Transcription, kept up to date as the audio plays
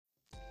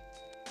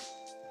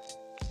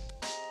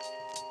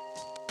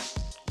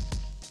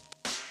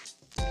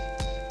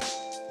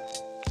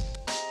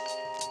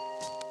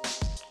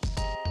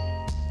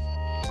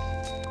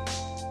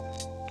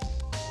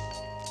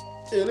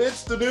And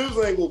it's the news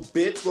angle,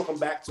 bitch. Welcome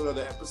back to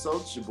another episode.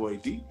 It's your boy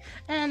D.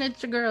 And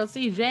it's your girl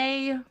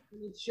CJ.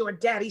 It's your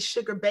daddy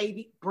sugar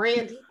baby,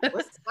 Brandy.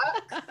 What's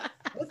up?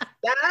 What's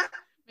that?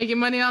 Making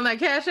money on that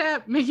Cash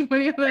App? Making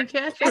money on that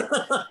Cash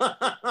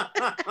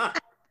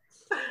App?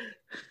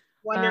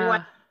 Wondering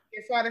what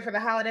you're starting for the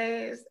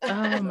holidays?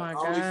 Oh my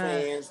god.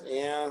 OnlyFans,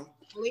 yeah.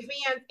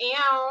 OnlyFans,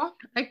 ew.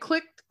 I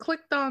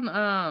clicked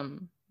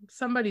on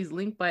somebody's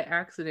link by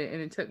accident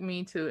and it took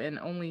me to an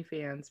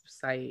OnlyFans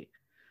site.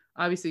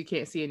 Obviously, you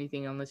can't see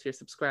anything unless you're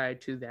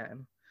subscribed to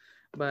them.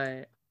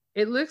 But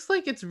it looks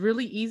like it's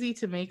really easy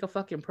to make a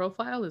fucking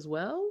profile as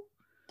well.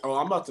 Oh,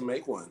 I'm about to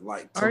make one.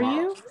 Like tomorrow.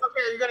 Are you?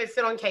 Okay, you're gonna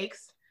sit on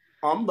cakes.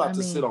 I'm about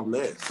to sit on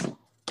this.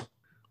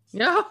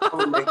 Yeah.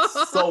 I'm gonna make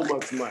so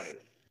much money.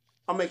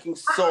 I'm making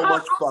so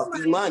much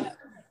fucking money.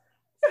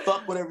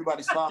 Fuck what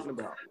everybody's talking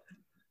about.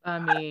 I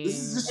mean,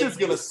 this shit's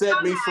gonna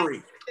set me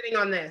free. Sitting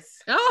on this.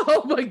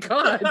 Oh my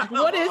god,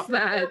 what is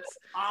that?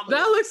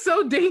 That looks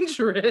so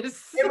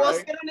dangerous. And we'll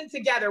sit on it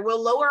together.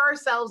 We'll lower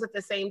ourselves at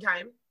the same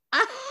time.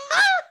 I'll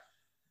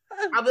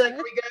be like,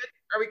 are we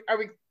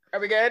good? Are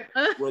we good?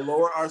 We'll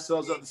lower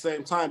ourselves at the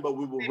same time, but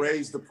we will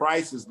raise the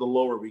prices the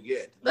lower we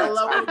get. That's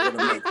how we're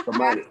gonna make the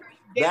money.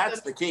 That's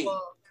the key.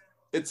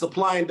 It's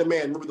supply and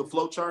demand. Remember the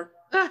flow chart?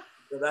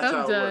 That's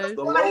how it works.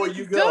 The lower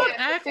you go. Don't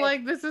act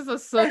like this is a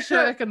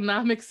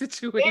socioeconomic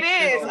situation. It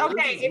is.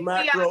 Okay. It's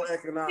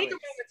macroeconomics. Take a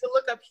moment to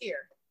look up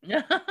here.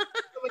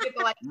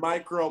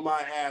 Micro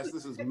my ass.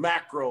 This is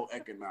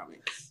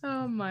macroeconomics.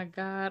 Oh my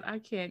god, I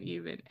can't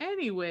even.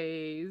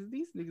 Anyways,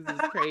 these niggas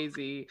is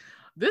crazy.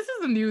 This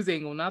is the news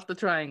angle, not the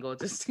triangle,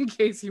 just in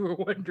case you were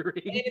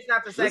wondering. And it's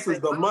not the second. This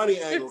is the money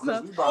angle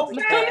because we about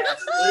to cash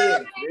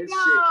in this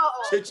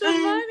shit. The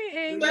money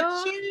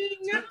angle.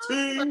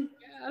 Cha-ching.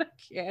 God, I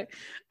can't.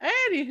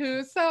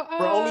 Anywho, so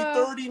for only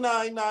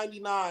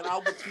 $39.99, I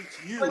will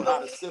teach you how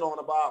to sit on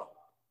a bottle.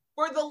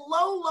 For the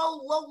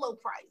low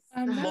price.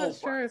 I'm not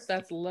sure if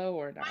that's low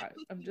or not.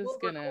 I'm just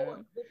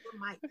gonna.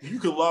 You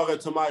can log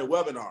into my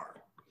webinar.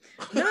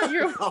 Not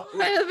your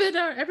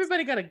webinar.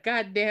 Everybody got a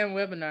goddamn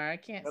webinar. I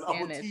can't stand it.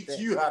 And I'm gonna teach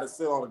you how to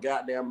sit on a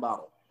goddamn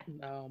bottle.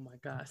 Oh my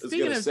god.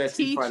 Speaking of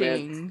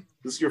teaching,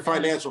 this is your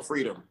financial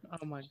freedom.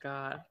 Oh my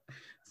god.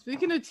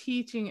 Speaking of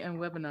teaching and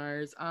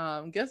webinars,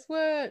 guess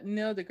what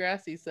Neil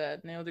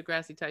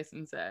deGrasse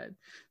Tyson said.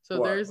 So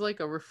what? There's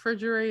like a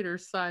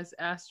refrigerator-sized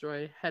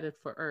asteroid headed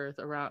for Earth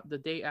around the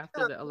day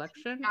after the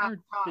election or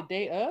the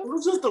day of. It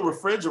was just a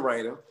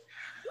refrigerator.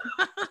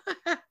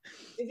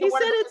 He said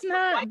it's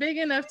not big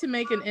enough to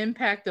make an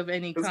impact of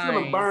any kind. It's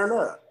gonna burn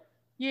up.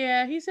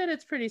 Yeah, he said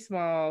it's pretty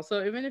small.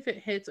 So even if it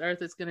hits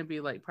Earth, it's gonna be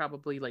like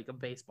probably like a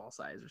baseball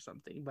size or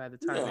something by the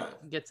time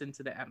it gets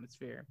into the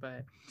atmosphere.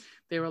 But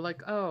they were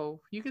like, "Oh,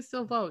 you can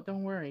still vote.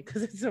 Don't worry,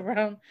 because it's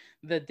around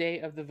the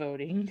day of the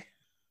voting."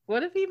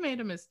 What if he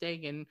made a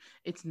mistake and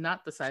it's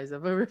not the size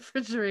of a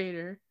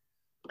refrigerator?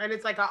 And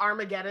it's like an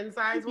Armageddon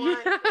size one?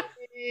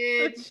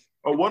 Yeah.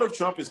 Or what if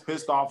Trump is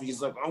pissed off?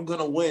 He's like, I'm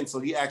gonna win. So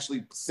he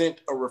actually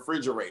sent a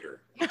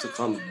refrigerator to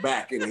come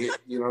back and hit,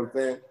 you know what I'm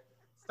saying?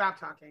 Stop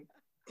talking.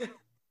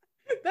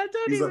 That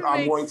don't He's even like, I'm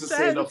make going to sense.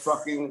 send a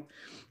fucking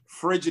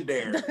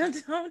Frigidaire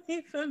That don't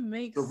even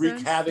make to sense. wreak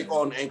havoc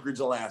on Anchorage,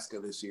 Alaska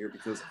this year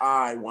because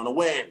I want to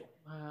win.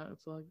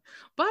 It's like,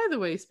 by the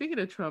way, speaking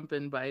of Trump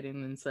and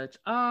Biden and such,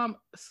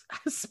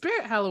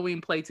 Spirit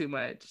Halloween play too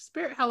much.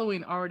 Spirit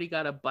Halloween already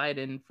got a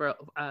Biden for,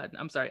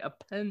 a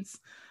Pence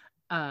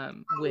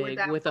wig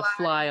with a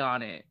fly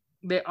on it.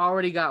 They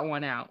already got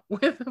one out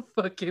with a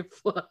fucking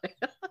fly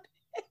on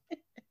it.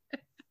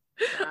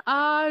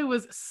 I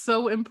was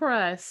so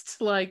impressed,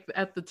 like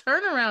at the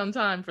turnaround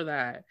time for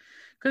that,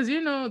 because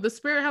the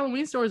Spirit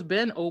Halloween store has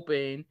been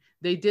open.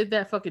 They did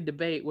that fucking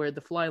debate where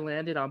the fly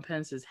landed on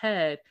Pence's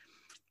head.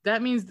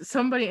 That means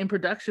somebody in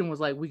production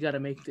was like, we got to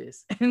make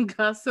this, and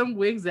got some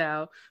wigs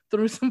out,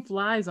 threw some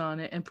flies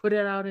on it, and put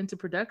it out into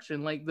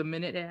production like the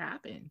minute it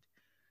happened.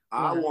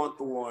 I want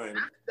the one.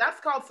 That's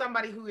called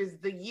somebody who is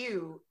the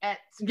you at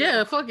Spirit.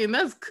 Yeah, fucking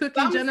that's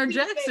Cookie Jenner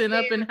Jackson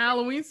up in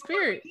Halloween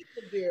Spirit.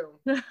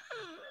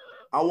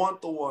 I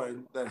want the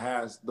one that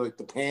has the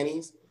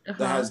panties, that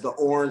has the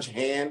orange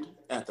hand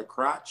at the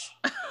crotch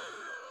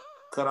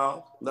cut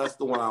off. That's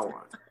the one I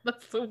want.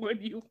 That's the one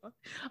you want.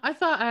 I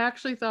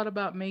actually thought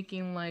about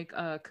making like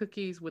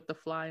cookies with the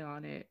fly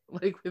on it,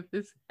 like with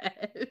his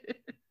head.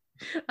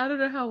 I don't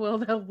know how well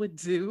that would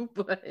do,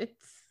 but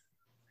it's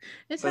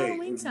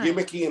Halloween it's time.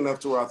 Gimmicky enough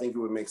to where I think it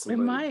would make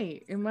some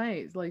money. It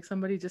might like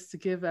somebody just to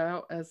give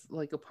out as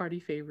like a party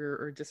favor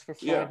or just for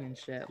fun and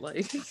shit. Like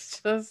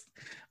it's just,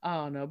 I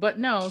don't know, but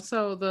no.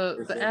 So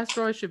the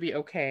asteroid should be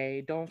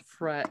okay. Don't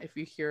fret if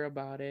you hear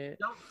about it.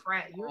 Don't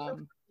fret.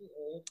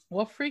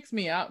 What freaks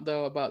me out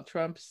though about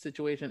Trump's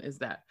situation is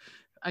that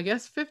I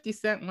guess 50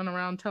 Cent went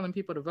around telling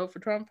people to vote for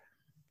Trump,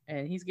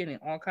 and he's getting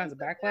all kinds of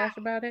backlash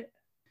about it.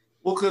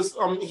 Well, because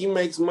he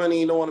makes money,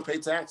 he don't want to pay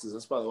taxes.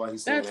 That's probably why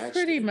he's saying that's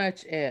pretty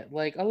much it.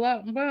 Like a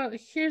lot. Well,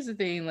 here's the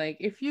thing. Like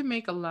if you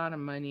make a lot of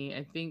money,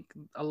 I think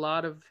a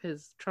lot of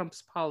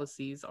Trump's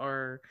policies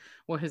are,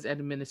 his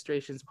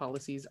administration's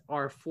policies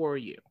are for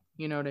you.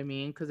 You know what I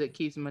mean? Because it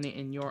keeps money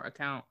in your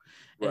account,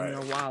 in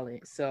your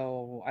wallet.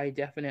 So I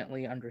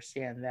definitely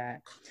understand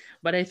that.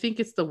 But I think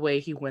it's the way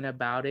he went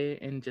about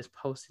it and just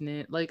posting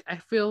it. Like, I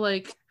feel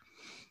like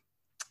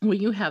when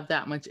you have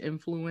that much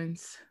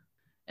influence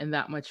and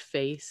that much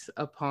face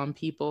upon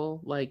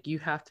people, like, you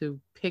have to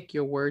pick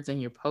your words and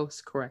your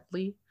posts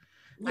correctly,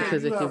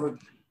 because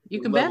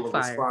you can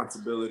backfire.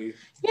 Responsibility.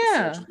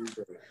 Yeah.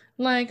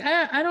 Like,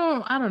 I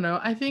don't know.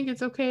 I think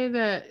it's okay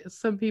that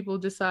some people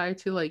decide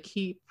to like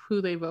keep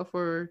who they vote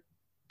for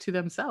to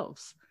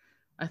themselves.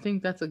 I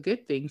think that's a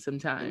good thing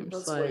sometimes.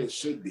 That's like, the way it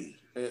should be.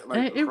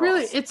 Like,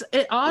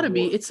 it ought to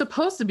be. It's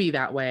supposed to be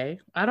that way.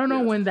 I don't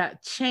know when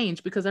that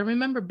changed, because I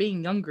remember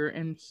being younger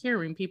and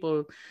hearing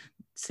people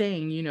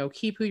saying, you know,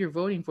 keep who you're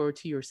voting for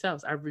to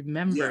yourselves. I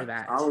remember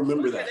that. I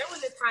remember that. There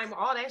was a time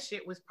all that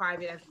shit was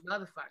private as a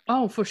motherfucker.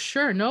 Oh, for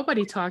sure.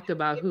 Nobody talked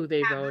about who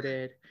they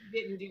voted.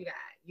 You didn't do that.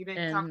 You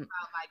didn't talk about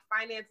like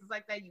finances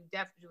like that. You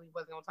definitely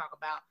wasn't gonna talk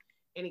about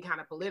any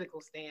kind of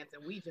political stance,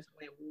 and we just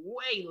went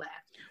way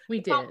left. We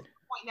did. Point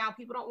now,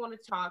 people don't want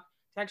to talk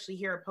to actually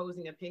hear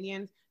opposing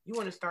opinions. You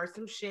want to start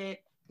some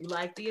shit. You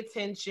like the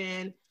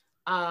attention.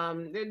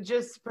 They're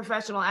just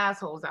professional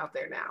assholes out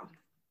there now.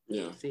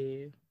 Yeah.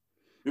 See.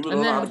 People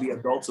don't know how to be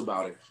adults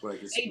about it. Like,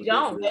 they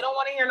don't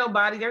want to hear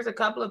nobody. There's a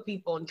couple of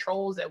people and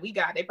trolls that we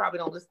got. They probably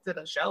don't listen to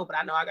the show, but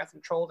I know I got some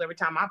trolls every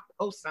time I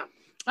post something.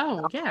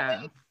 Oh,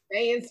 yeah.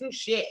 Saying some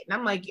shit. And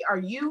I'm like,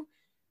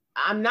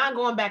 I'm not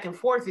going back and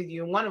forth with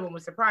you. And one of them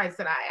was surprised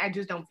that I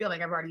just don't feel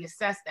like I've already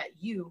assessed that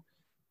you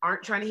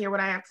aren't trying to hear what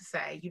I have to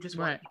say. You just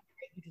want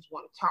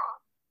to talk.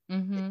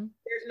 Mm-hmm.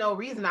 There's no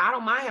reason. I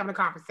don't mind having a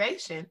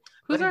conversation.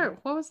 What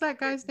was that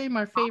guy's name?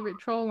 My favorite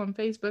troll on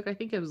Facebook. I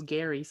think it was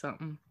Gary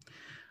something.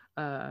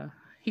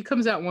 He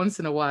comes out once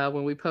in a while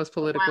when we post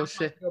political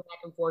shit. Go back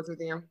and forth with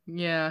him.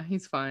 Yeah,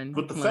 he's fine.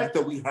 But the fact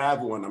that we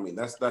have one, I mean,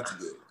 that's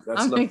good.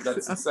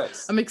 That's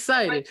success. I'm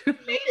excited.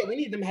 We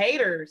need them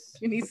haters.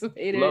 We need some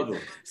haters. Love them.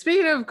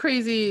 Speaking of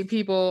crazy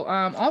people,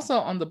 also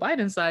on the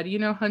Biden side, you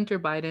know, Hunter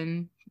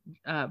Biden,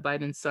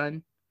 Biden's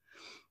son,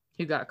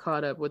 he got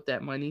caught up with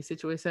that money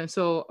situation.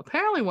 So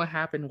apparently what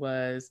happened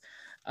was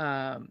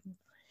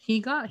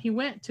he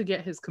went to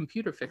get his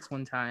computer fixed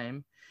one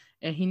time,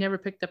 and he never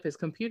picked up his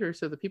computer.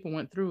 So the people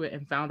went through it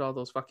and found all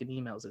those fucking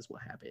emails is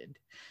what happened.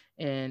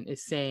 And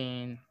it's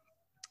saying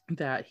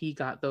that he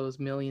got those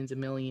millions and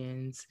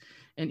millions.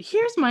 And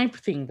here's my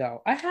thing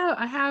though. I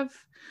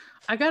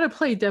got to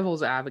play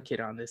devil's advocate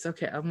on this.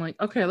 Okay. I'm like,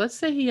 okay, let's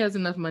say he has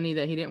enough money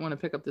that he didn't want to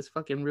pick up this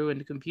fucking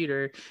ruined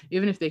computer,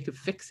 even if they could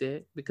fix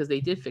it, because they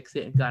did fix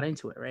it and got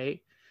into it.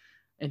 Right.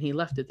 And he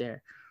left it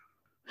there.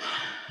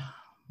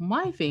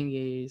 My thing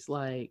is,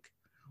 like,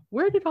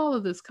 where did all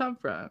of this come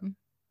from?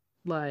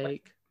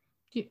 Like,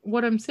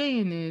 what I'm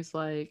saying is,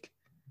 like,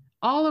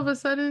 all of a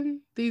sudden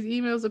these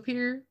emails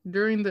appear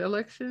during the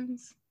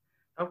elections.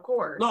 Of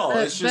course. No,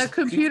 it's just that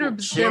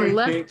computer's been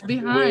left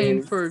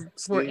behind for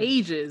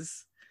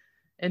ages.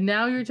 And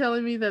now you're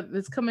telling me that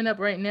it's coming up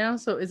right now.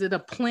 So is it a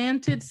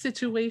planted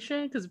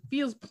situation? Because it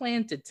feels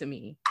planted to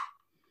me.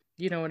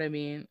 You know what I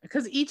mean?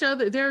 Because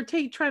they're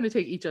trying to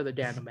take each other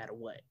down no matter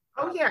what.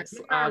 Oh, yeah.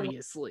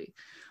 Obviously.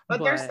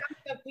 But there's some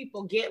stuff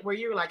people get where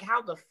you're like,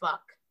 how the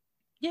fuck?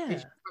 Yeah. Did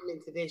you come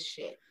into this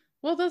shit?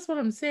 Well, that's what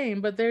I'm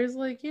saying. But there's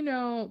like, you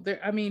know,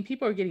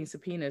 people are getting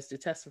subpoenas to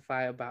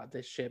testify about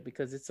this shit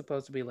because it's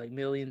supposed to be like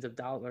millions of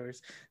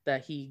dollars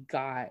that he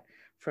got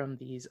from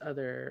these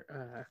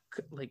other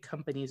like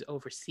companies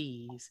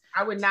overseas.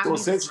 I would not. So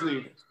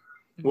essentially,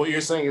 what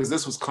you're saying is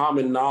this was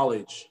common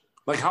knowledge.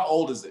 Like, how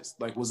old is this?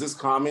 Like, was this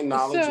common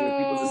knowledge and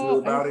people just knew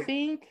about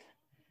it?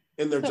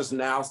 And they're just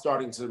now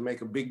starting to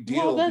make a big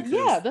deal.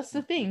 Well, that's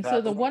the thing.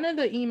 So one of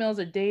the emails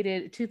are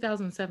dated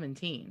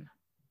 2017.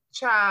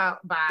 Child,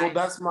 bye. Well,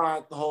 that's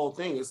my whole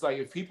thing. It's like,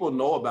 if people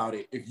know about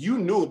it, if you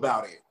knew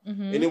about it,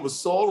 mm-hmm. and it was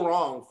so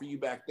wrong for you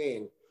back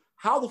then,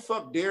 how the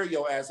fuck dare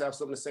your ass have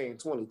something to say in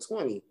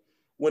 2020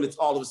 when it's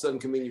all of a sudden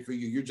convenient for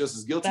you? You're just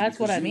as guilty. That's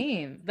what I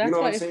mean. That's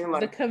why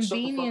the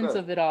convenience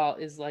of it all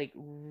is like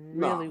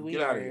really weird.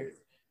 Get out of here.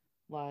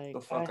 Like,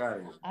 the fuck out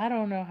of here. I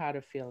don't know how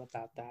to feel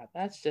about that.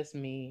 That's just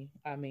me.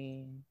 I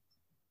mean,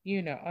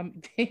 you know,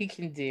 they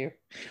can do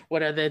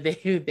whatever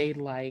they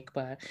like.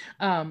 But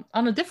on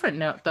a different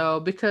note, though,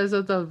 because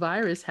of the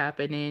virus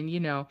happening, you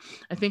know,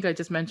 I think I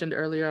just mentioned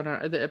earlier on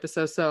our other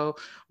episode. So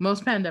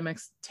most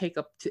pandemics take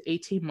up to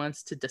 18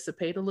 months to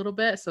dissipate a little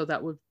bit. So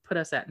that would put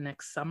us at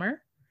next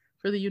summer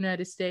for the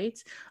United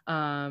States.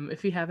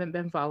 If you haven't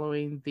been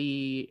following,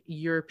 the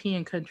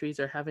European countries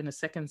are having a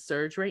second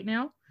surge right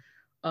now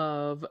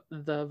of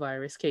the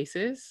virus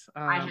cases.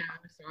 I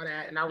saw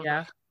that, and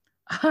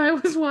I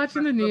was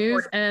watching the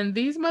news, and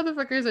these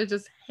motherfuckers are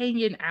just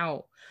hanging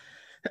out.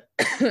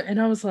 And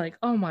I was like,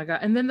 oh my God.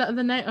 And then the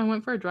other night I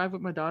went for a drive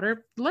with my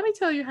daughter. Let me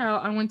tell you how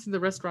I went to the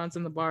restaurants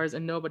and the bars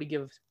and nobody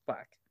gives a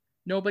fuck.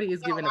 Nobody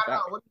is giving a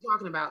fuck. What are you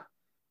talking about?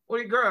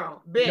 What,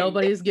 girl? Ben,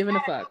 nobody is giving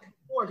a fuck.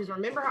 Because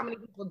remember how many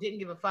people didn't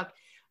give a fuck.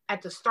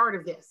 at the start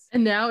of this.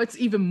 And now it's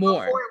even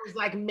more. Before it was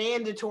like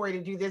mandatory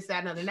to do this, that,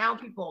 and other. Now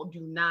people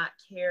do not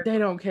care. They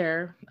don't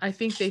care. I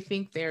think they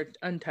think they're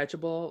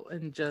untouchable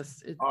and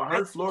just. I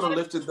heard Florida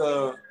lifted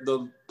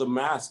the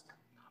mask.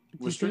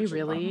 Did they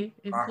really?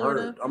 In I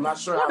Florida? heard. I'm not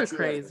sure. Florida's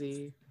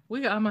crazy.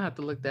 I'm gonna have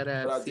to look that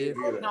up.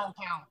 Florida don't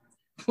count.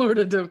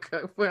 Florida don't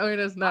count.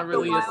 Florida's not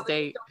really a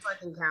state.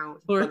 Don't count.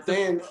 But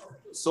then,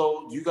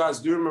 so you guys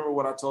do remember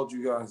what I told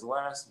you guys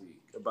last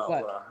week about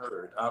what I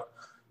heard?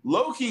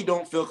 Low key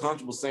don't feel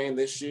comfortable saying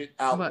this shit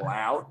out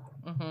loud,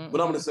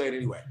 but I'm gonna say it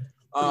anyway.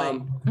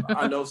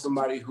 I know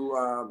somebody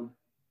who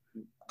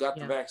got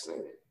the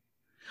vaccine.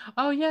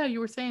 Oh yeah, you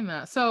were saying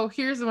that. So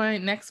here's my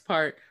next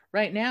part.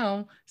 Right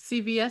now,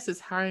 CVS is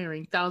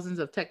hiring thousands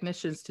of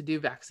technicians to do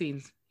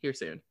vaccines here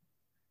soon.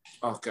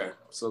 Okay,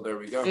 so there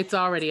we go. It's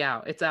already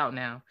out. It's out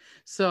now.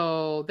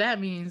 So that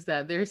means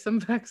that there's some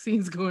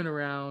vaccines going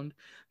around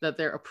that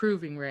they're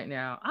approving right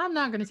now. I'm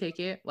not going to take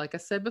it. Like I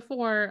said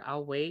before,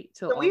 I'll wait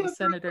till all the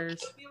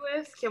senators.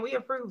 Can we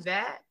approve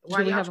that?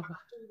 Why y'all approve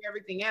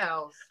everything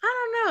else?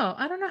 I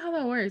don't know how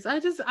that works.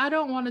 I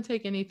don't want to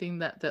take anything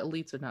that the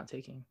elites are not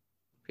taking.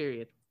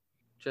 Period.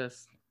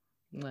 Just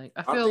like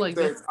I feel like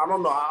I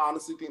don't know. I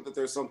honestly think that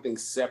there's something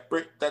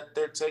separate that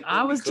they're taking.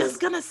 I was just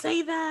gonna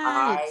say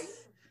that.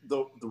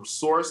 The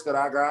source that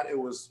I got, it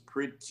was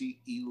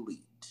pretty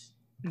elite.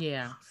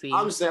 Yeah, see.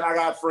 I'm just saying I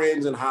got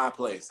friends in high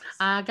places.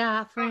 I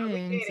got friends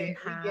in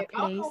high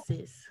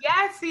places.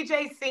 Yes,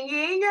 CJ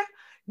singing.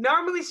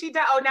 Normally she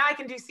does. Oh, now I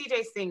can do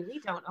CJ sing. We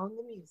don't own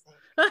the music.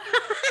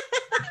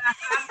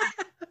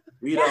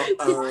 We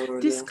don't own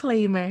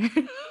Disclaimer.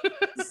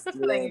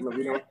 Disclaimer.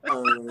 We don't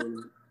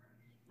own.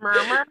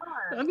 Murmur.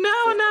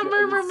 No, not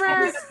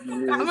murmur.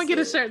 I'm gonna get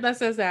a shirt that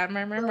says that.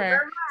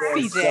 Murmur.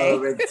 CJ. So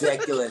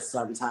ridiculous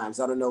sometimes.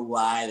 I don't know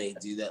why they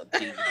do that.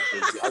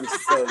 I'm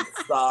so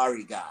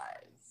sorry, guys.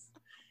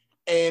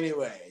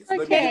 Anyways, let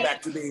me get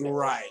back to being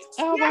right.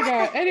 Oh my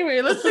God. Anyway,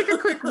 let's take a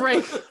quick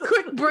break.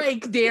 Quick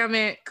break, damn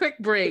it. Quick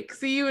break.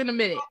 See you in a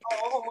minute. A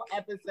whole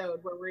episode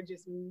where we're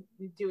just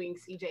doing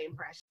CJ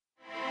impressions.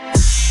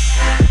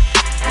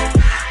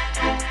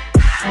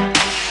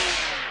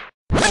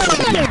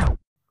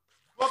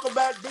 Welcome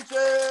back,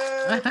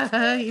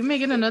 bitches. You're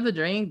making another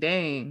drink?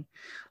 Dang.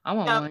 I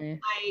want one.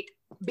 Like,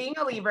 being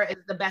a Libra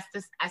is the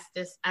bestest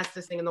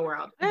thing in the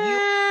world.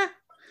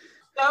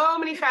 So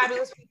many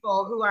fabulous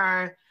people who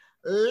are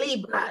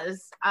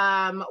Libras.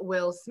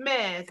 Will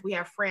Smith. We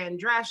have Fran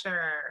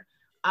Drescher.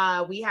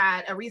 We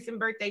had a recent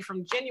birthday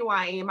from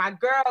Genuine. My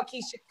girl,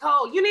 Keisha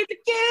Cole. You need to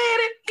get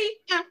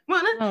it.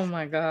 Oh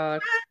my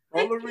God.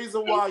 Only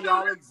reason why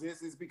y'all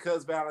exist is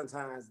because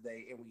Valentine's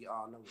Day, and we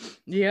all know it.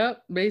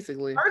 Yep,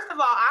 basically. First of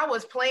all, I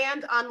was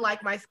planned,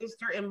 unlike my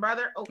sister and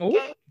brother.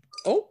 Okay.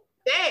 Oh.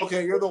 Dang.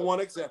 Okay, you're the one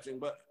exception,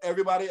 but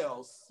everybody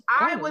else.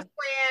 I was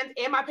planned,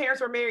 and my parents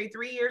were married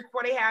 3 years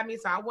before they had me,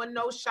 so I wasn't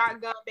no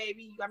shotgun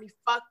baby. You got me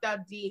fucked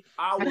up, D.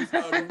 I was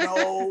a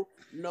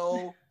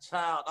no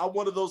child. I'm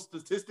one of those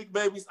statistic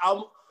babies.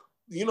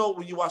 You know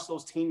when you watch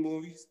those teen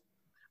movies?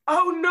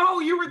 Oh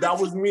no, you were. That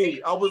was me.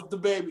 Baby. I was the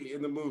baby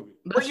in the movie.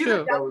 That's were you true.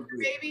 the dumpster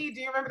baby?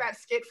 Do you remember that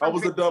skit? I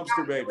was a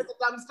dumpster baby. With the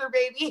dumpster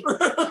baby.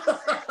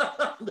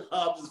 No,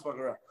 I'm just fucking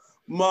around.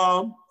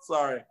 Mom,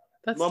 sorry.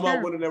 That's my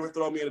mom would have never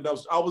thrown me in a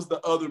dumpster. I was the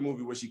other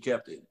movie where she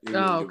kept it.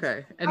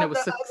 Okay. And it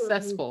was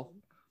successful.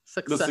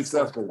 The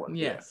successful one.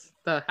 Yes.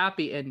 Yeah. The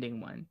happy ending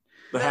one.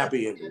 The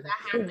happy ending.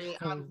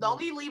 The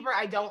only Libra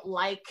I don't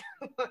like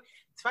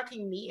it's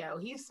fucking Neo.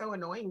 He's so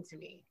annoying to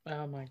me.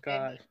 Oh my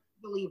God.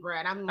 The Libra,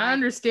 and I'm like, I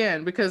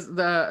understand because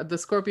the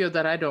Scorpio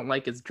that I don't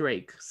like is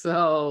Drake.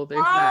 So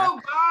there's that. Oh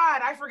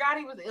God, I forgot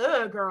he was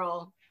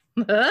girl.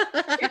 He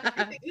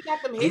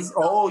got them hits.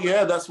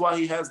 Yeah, that's why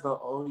he has the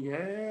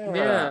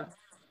yeah.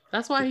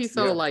 That's why he's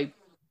so like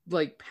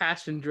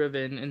passion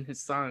driven in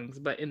his songs,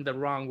 but in the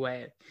wrong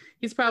way.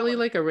 He's probably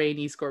like a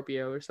rainy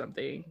Scorpio or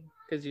something,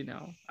 because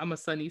I'm a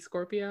sunny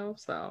Scorpio.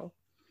 So,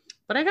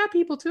 but I got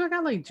people too. I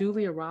got like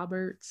Julia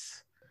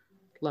Roberts,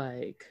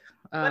 like.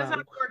 But it's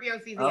not Scorpio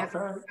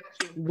season.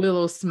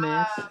 Willow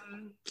Smith.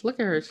 Look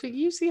at her.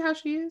 You see how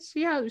she is?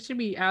 She should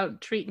be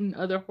out treating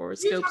other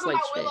horoscopes like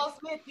shit. Willow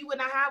Smith, you would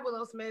not have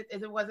Willow Smith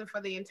if it wasn't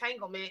for the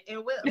entanglement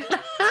and Will.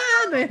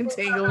 The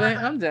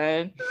entanglement. I'm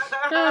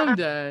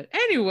done.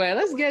 Anyway,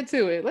 let's get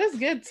to it. There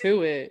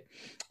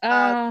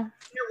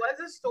was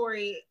a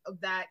story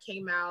that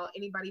came out.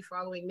 Anybody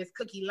following Miss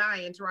Cookie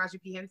Lyon, Taraji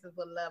P. Henson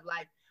would love.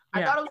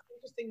 I thought it was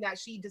interesting that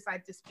she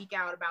decided to speak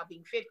out about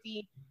being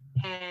 50.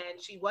 And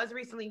she was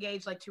recently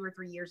engaged like 2 or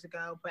 3 years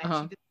ago, but she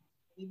just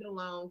leave it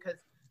alone because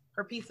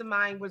her peace of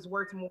mind was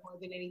worth more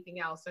than anything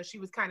else. So she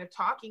was kind of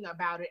talking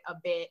about it a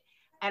bit.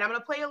 And I'm going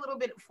to play a little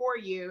bit for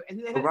you.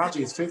 And then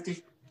Taraji is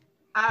 50.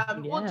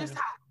 Well, just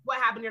what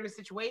happened during the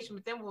situation.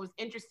 But then what was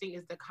interesting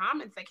is the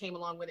comments that came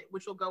along with it,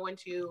 which will go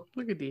into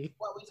what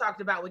we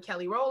talked about with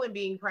Kelly Rowland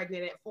being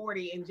pregnant at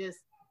 40 and just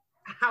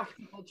how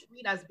people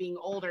treat us being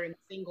older and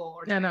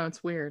single. No,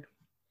 it's weird.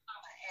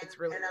 It's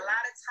really and a lot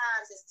of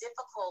times it's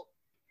difficult.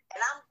 And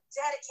I'm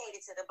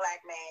dedicated to the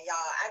Black man, y'all.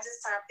 I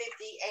just turned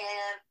 50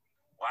 and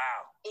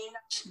wow.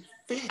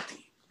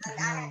 50. And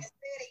I hadn't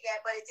said it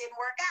yet, but it didn't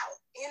work out.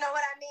 You know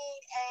what I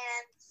mean?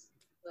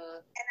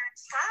 And I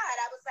tried.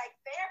 I was like,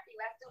 therapy,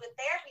 let's do the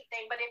therapy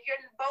thing. But if you're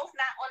both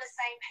not on the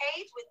same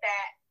page with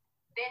that,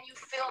 then you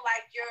feel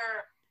like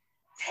you're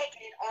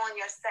taking it on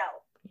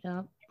yourself.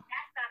 Yeah. And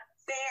that's not a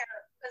fair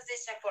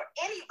position for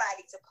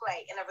anybody to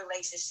play in a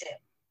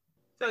relationship.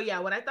 So yeah,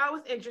 what I thought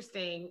was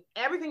interesting,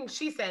 everything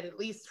she said, at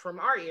least from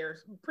our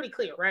ears, pretty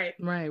clear, right?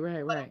 Right.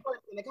 But of course,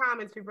 in the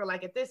comments, people are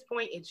like, at this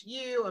point, it's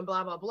you and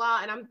blah, blah, blah.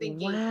 And I'm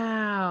thinking,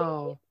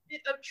 wow. A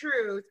bit of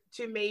truth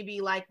to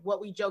maybe like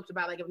what we joked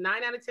about. Like if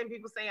 9 out of 10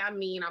 people say I'm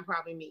mean, I'm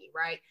probably mean,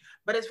 right?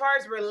 But as far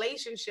as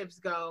relationships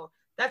go,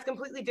 that's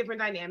completely different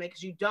dynamic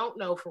because you don't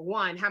know, for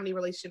one, how many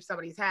relationships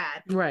somebody's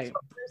had. Right. So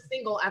if you're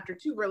single after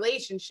 2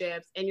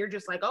 relationships and you're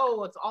just like,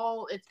 oh,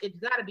 it's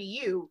got to be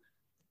you.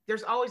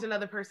 There's always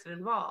another person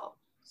involved.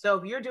 So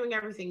if you're doing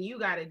everything you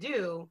got to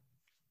do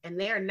and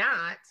they're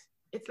not,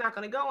 it's not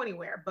going to go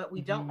anywhere. But we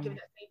don't give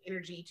that same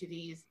energy to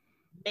these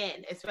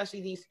men,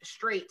 especially these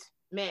straight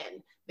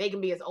men. They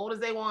can be as old as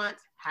they want.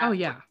 What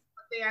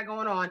they got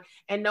going on.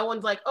 And no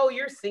one's like, oh,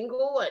 you're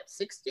single at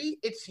 60?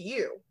 It's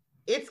you.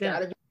 It's got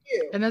to be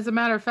you. And as a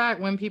matter of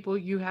fact, when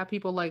you have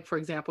people like, for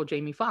example,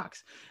 Jamie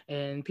Foxx,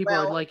 and people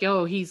are like,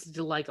 oh, he's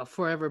like a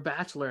forever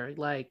bachelor.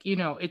 Like, you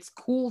know, it's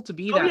cool to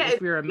be that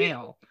if you're a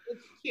male.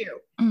 It's cute.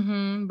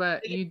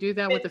 But you do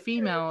that with a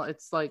female,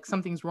 it's like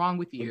something's wrong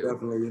with you.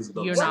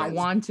 You're not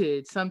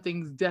wanted.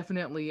 Something's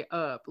definitely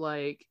up.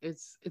 Like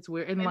it's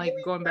weird. And like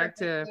going back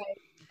to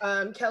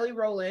Kelly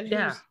Rowland,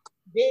 who's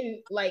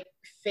been like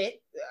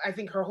fit, I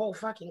think her whole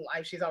fucking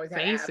life. She's always had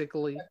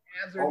basically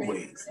abs.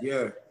 Always,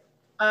 yeah.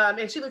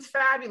 And she looks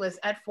fabulous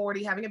at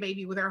 40, having a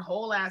baby with her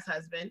whole ass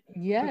husband.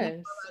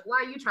 Yes. Like,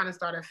 why are you trying to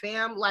start a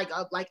fam? Like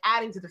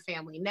adding to the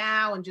family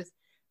now and just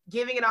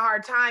giving it a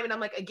hard time. And I'm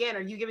like, again,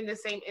 are you giving the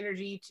same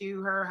energy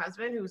to her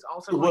husband, who's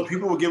also? Well,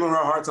 people were giving her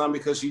a hard time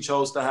because she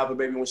chose to have a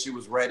baby when she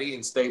was ready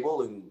and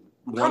stable and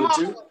wanted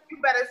to. You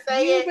better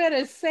say it. You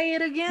better say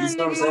it again. You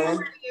know what I'm saying?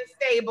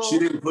 Stable. She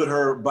didn't put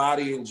her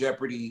body in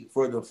jeopardy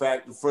for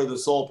the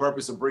sole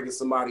purpose of bringing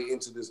somebody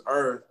into this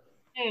earth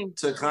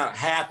to kind of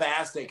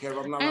half-ass take care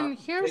of them. I'm not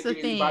taking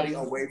anybody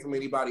away from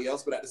anybody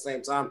else, but at the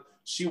same time,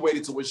 she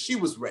waited till when she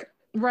was ready.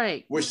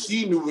 Right. Where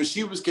she knew what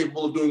she was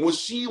capable of doing, what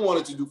she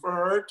wanted to do for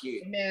her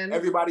kid. Man.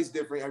 Everybody's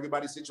different.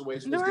 Everybody's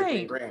situation is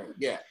different. Granted.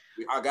 Yeah,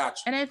 I got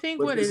you. And I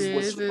think what it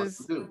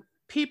is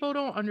people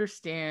don't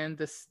understand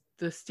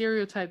the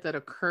stereotype that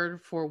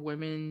occurred for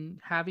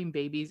women having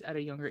babies at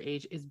a younger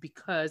age is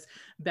because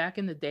back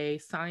in the day,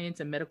 science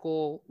and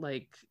medical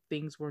like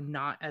things were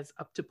not as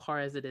up to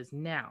par as it is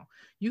now.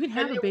 You can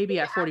have a baby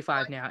at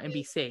 45 now and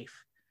be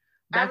safe.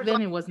 Back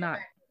then it was not.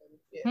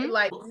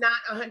 Like not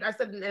 100. I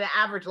said the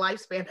average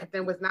lifespan back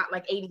then was not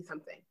like 80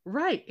 something.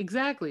 Right,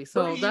 exactly.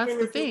 So but that's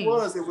the thing.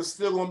 It was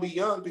still gonna be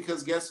young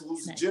because guess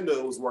whose agenda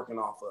it was working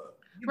off of?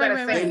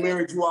 They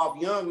married you off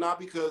young, not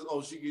because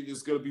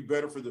it's gonna be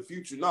better for the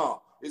future.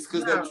 No, it's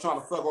because they was trying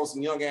to fuck on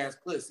some young ass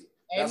pussy.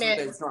 That's what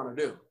they were trying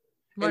to do.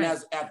 Right. And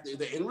that's after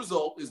the end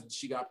result is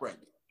she got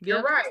pregnant.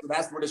 You're right. So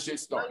that's where the shit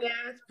started. Young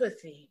ass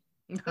pussy.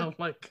 Oh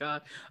my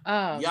god.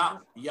 Yeah.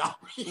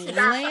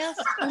 I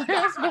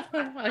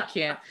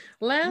can't.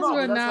 Last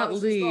but not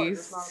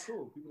least,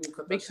 cool.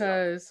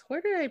 Because where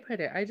did I put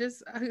it?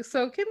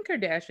 So Kim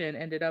Kardashian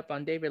ended up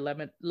on David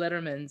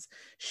Letterman's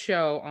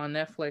show on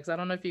Netflix. I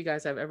don't know if you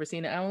guys have ever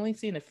seen it. I've only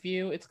seen a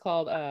few. It's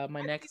called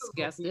My Next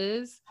Guest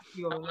Is.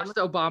 I watched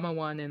the Obama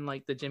one and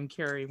like the Jim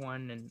Carrey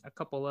one and a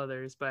couple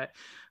others, but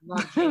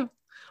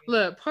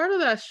look, part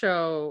of that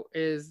show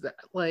is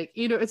like,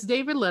 it's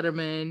David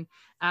Letterman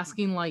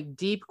asking like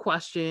deep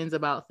questions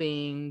about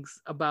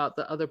things about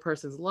the other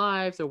person's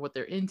lives or what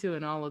they're into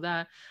and all of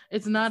that.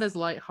 It's not as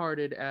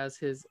lighthearted as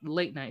his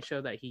late night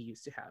show that he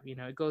used to have.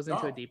 It goes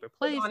into a deeper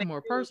place and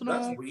more personal.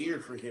 That's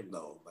weird for him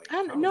though.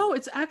 No,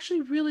 it's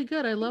actually really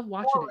good. I love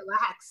watching it.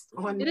 Relaxed.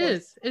 It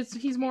is.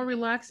 He's more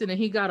relaxed and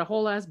he got a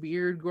whole ass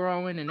beard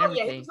growing and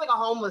everything. Yeah, he's like a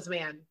homeless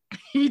man.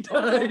 He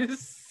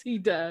does. He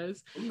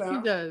does.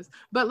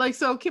 But like,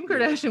 so Kim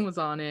Kardashian was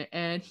on it,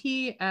 and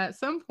he, at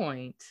some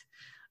point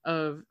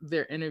of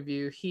their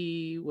interview,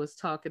 he was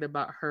talking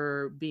about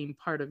her being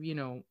part of,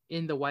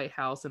 in the White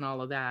House and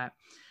all of that.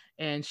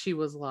 And she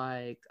was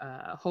like,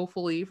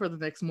 hopefully for the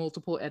next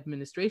multiple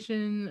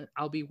administration,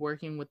 I'll be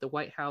working with the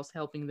White House,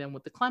 helping them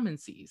with the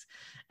clemencies.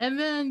 And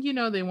then,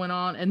 they went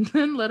on, and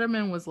then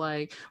Letterman was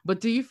like,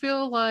 but do you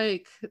feel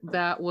like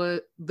that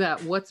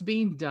what's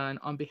being done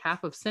on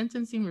behalf of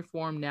sentencing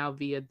reform now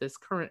via this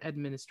current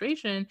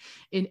administration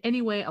in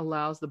any way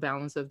allows the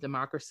balance of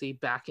democracy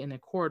back in a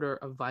corridor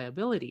of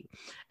viability?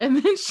 And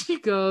then she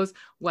goes,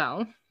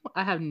 well,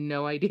 I have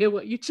no idea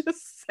what you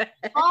just said.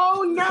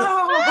 Oh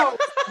no!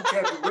 You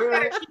kept it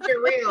real. Keep it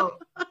real.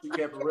 You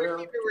kept it real.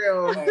 Keep it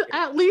real.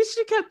 At least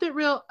you kept it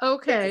real.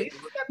 Okay.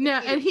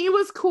 Now, and he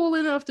was cool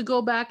enough to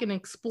go back and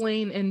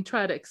explain and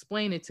try to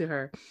explain it to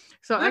her.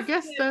 So I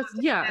guess that's,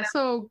 yeah.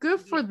 So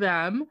good for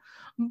them.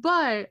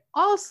 But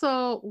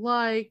also,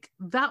 like,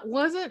 that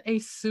wasn't a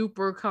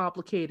super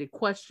complicated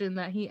question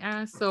that he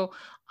asked. So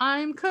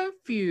I'm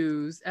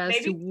confused as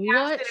to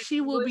what she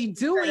will be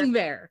doing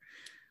there.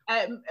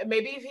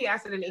 Maybe if he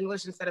asked it in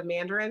English instead of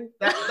Mandarin,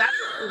 that's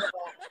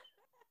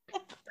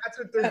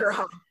what threw her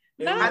off.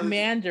 Not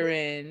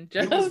Mandarin.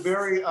 He was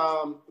very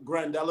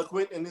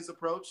grandiloquent in his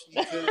approach.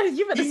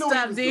 You better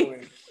stop, D.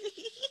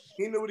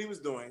 He knew what he was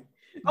doing.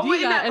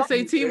 D got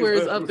SAT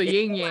words up the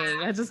yin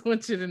yang. I just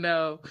want you to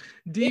know.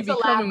 D be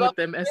coming with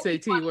them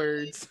SAT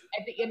words.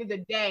 At the end of the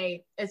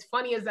day, as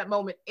funny as that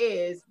moment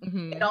is,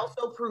 it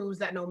also proves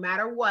that no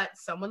matter what,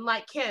 someone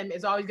like Kim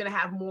is always going to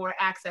have more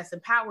access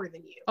and power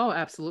than you. Oh,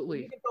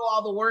 absolutely. You can throw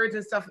all the words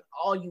and stuff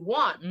all you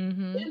want.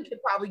 Kim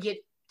could probably get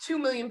 2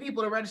 million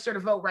people to register to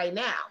vote right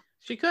now.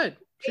 She could.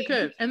 She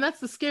could. And that's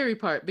the scary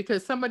part,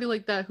 because somebody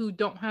like that who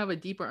don't have a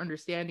deeper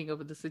understanding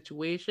of the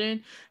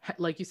situation,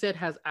 like you said,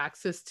 has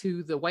access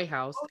to the White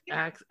House,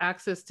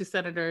 access to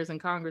senators and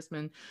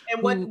congressmen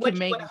who can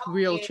make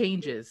real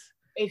changes.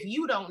 If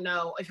you don't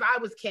know, if I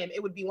was Kim,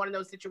 it would be one of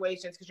those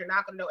situations, because you're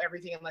not going to know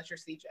everything unless you're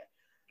CJ.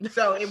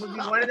 So it would be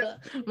one of the...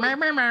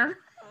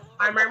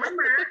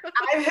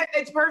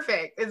 It's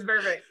perfect. It's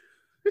perfect.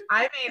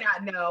 I may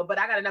not know, but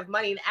I got enough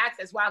money and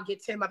access where I'll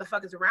get 10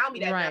 motherfuckers around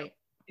me that know.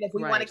 And if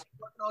we want to keep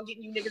working on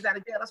getting you niggas out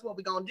of jail, that's what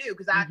we're going to do.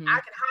 Because I can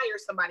hire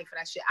somebody for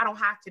that shit. I don't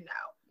have to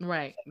know.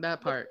 Right.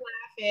 That part.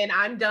 And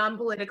I'm done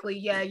politically.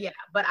 Yeah.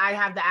 But I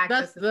have the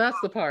access. That's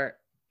the part.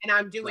 And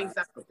I'm doing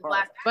something.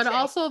 But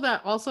also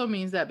that also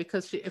means that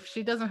because if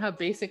she doesn't have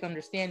basic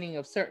understanding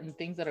of certain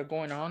things that are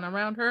going on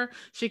around her,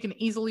 she can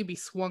easily be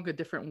swung a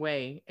different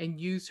way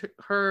and use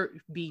her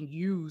being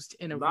used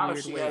in a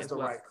weird way as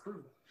well. Right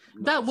crew.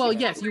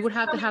 Yes, you would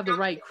have to have the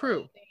right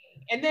crew.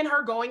 And then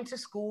her going to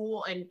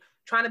school and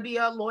trying to be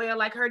a lawyer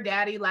like her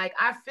daddy. Like,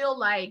 I feel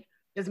like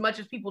as much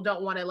as people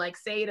don't want to like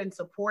say it and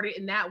support it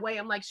in that way,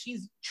 I'm like,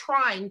 she's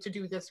trying to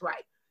do this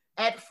right.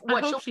 I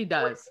hope she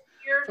does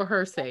for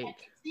her sake. It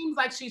seems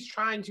like she's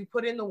trying to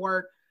put in the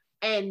work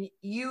and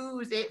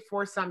use it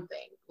for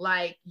something.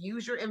 Like,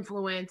 use your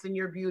influence and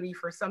your beauty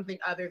for something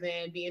other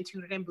than being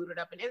tooted and booted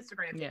up in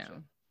Instagram. Yeah.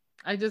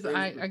 I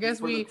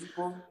guess we...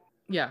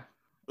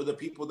 For the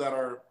people that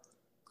are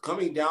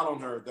coming down on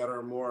her, that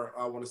are more,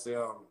 I want to say,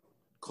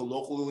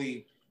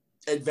 colloquially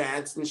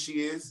advanced than she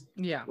is.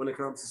 Yeah. When it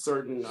comes to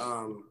certain,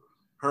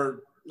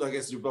 her, I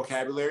guess, your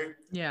vocabulary.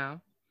 Yeah.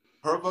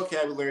 Her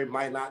vocabulary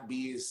might not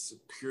be as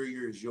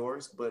superior as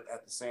yours, but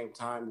at the same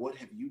time, what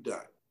have you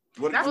done?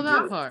 What have you that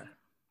done? part.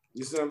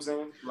 You see what I'm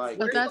saying? Like,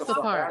 but that's the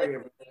part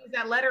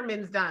that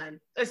Letterman's done,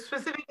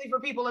 specifically for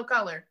people of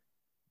color.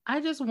 I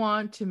just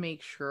want to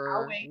make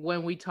sure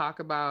when we talk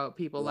about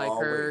people like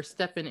her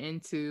stepping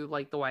into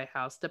like the White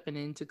House, stepping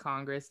into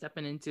Congress,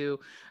 stepping into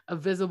a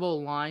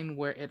visible line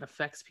where it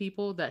affects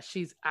people, that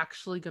she's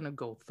actually going to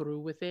go through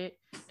with it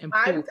and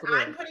pull through.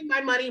 I'm putting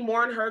my money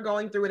more on her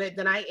going through with it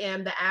than I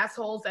am the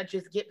assholes that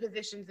just get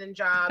positions and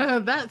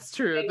jobs. That's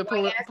true.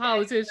 The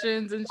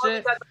politicians and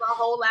shit. Because of our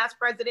whole last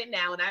president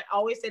now. And I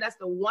always say that's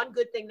the one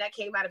good thing that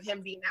came out of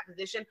him being in that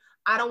position.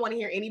 I don't want to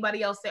hear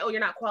anybody else say, "Oh,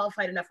 you're not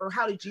qualified enough," or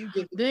 "How did you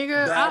get?"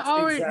 Nigga, I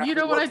already, exactly you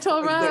know what I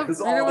told Rob? You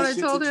know what I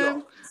told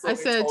him? So I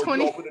said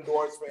 20.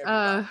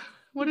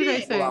 What did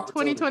I say?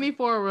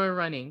 2024, we're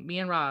running. Me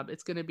and Rob.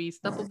 It's gonna be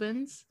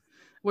Stufflebins.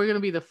 We're gonna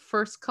be the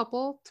first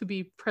couple to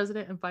be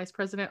president and vice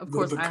president. Of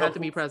course, I have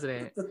to be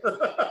president.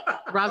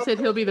 Rob said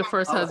he'll be the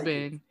first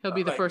husband. He'll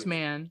be the first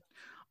man.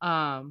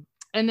 And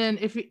then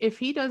if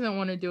he doesn't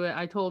want to do it,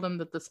 I told him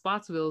that the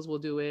Spotsvilles will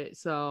do it.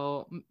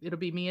 So it'll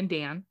be me and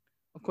Dan.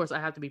 Of course, I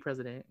have to be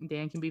president.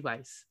 Dan can be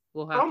vice.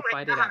 We'll have to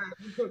fight it out.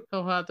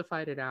 He'll have to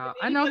fight it out.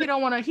 I know he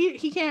don't want to.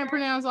 He can't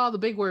pronounce all the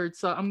big words,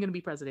 so I'm gonna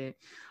be president.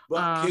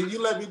 But can you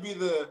let me be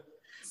the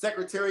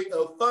secretary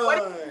of fun? Wait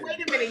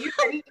a minute. You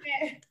said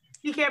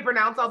he can't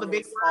pronounce all the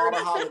big words. All the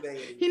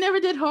holidays. He never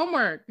did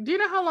homework. Do you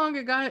know how long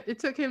it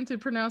took him to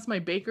pronounce my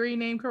bakery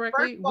name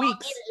correctly?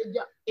 Weeks.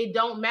 It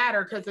don't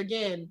matter, because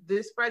again,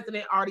 this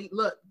president already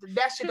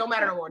that shit don't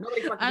matter no more.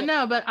 Nobody I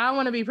know, but I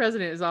want to be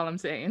president. Is all I'm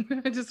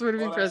saying. I just want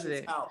to be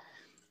president.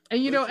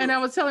 And and I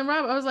was telling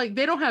Rob, I was like,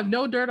 they don't have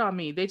no dirt on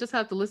me. They just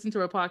have to listen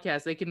to our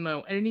podcast. They can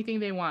know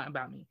anything they want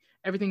about me.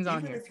 Everything's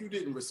on here. Even if you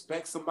didn't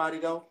respect somebody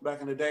though,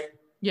 back in the day.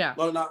 Yeah.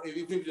 Well, not if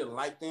you didn't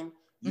like them,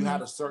 you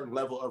had a certain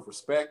level of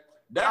respect.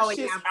 That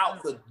shit's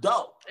out the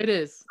door. It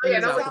is. It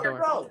is out the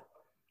door.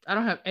 I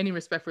don't have any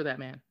respect for that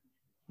man.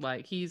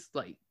 Like, he's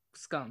like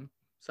scum.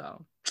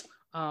 So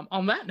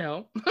on that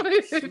note,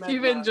 if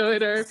you've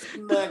enjoyed her.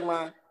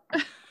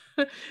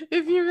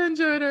 If you've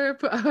enjoyed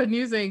our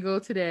news angle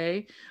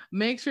today,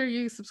 make sure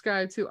you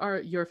subscribe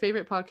to your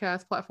favorite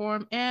podcast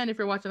platform. And if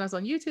you're watching us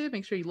on YouTube,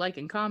 make sure you like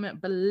and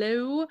comment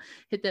below.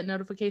 Hit that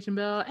notification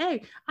bell.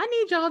 Hey, I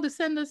need y'all to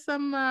send us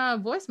some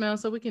voicemail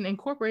so we can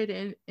incorporate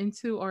it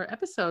into our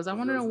episodes. I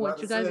want to know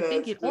what you guys are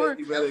thinking. Or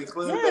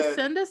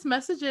send us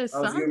messages. I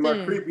was getting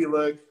my creepy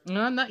look.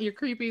 No, not your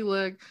creepy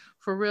look.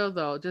 For real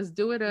though, just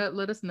do it.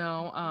 Let us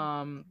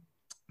know.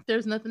 If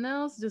there's nothing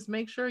else, just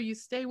make sure you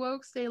stay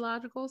woke, stay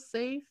logical,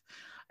 safe,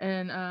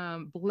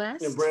 and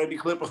blessed. And Brandy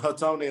clipping her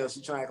toenails.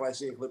 She trying to act like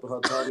she ain't clipping her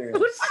toenails.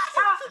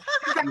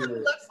 That's what it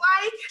looks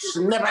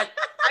like.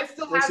 I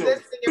still have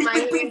this thing in my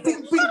hand.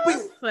 It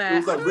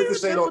was like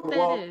ricochet on the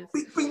wall.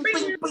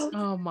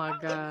 Oh my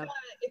God.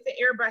 It's an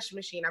airbrush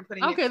machine. I'm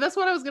putting Okay, that's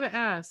what I was gonna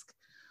ask.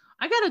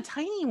 I got a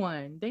tiny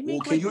one. They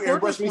make can you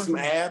airbrush me some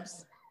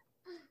abs?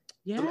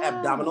 Yeah. Some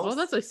abdominals? Oh,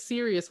 that's a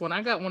serious one.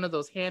 I got one of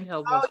those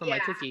handheld ones for my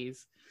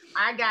cookies.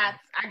 I got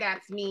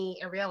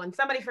me a real one.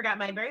 Somebody forgot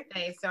my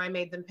birthday, so I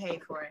made them pay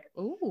for it.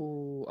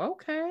 Ooh,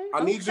 okay.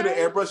 I need you to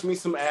airbrush me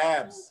some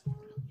abs.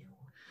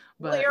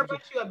 We'll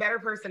airbrush you a better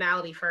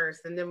personality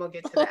first, and then we'll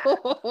get to that.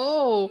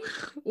 Oh,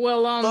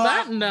 well, on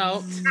that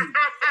note,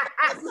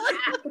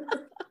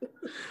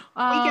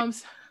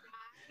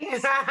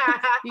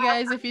 you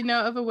guys, if you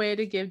know of a way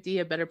to give Dee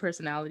a better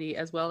personality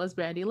as well as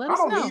Brandy, let us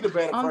know. I don't need a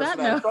better on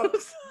personality. That note,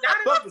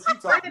 what is she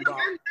talking about?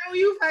 No,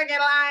 you fucking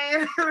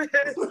lying. I'm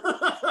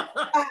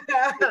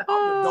the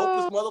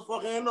dopest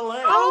motherfucker in the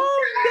land.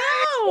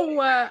 Oh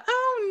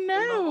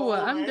no!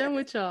 I'm done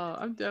with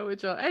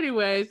y'all.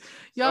 Anyways,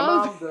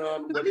 y'all. I'm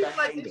done with Let me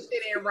plug this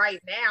shit in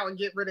right now and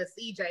get rid of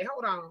CJ.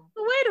 Hold on.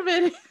 Wait a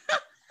minute.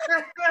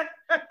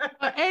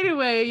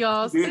 Anyway,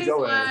 y'all, stay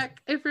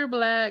black if you're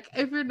black.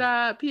 If you're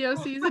not,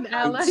 POCs and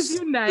allies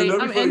unite.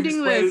 I'm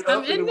ending this.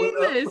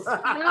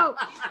 No,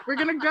 we're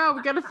gonna go.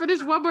 We gotta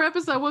finish one more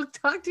episode. We'll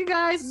talk to you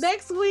guys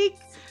next week.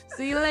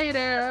 See you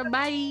later.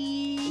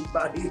 Bye.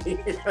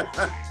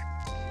 Bye.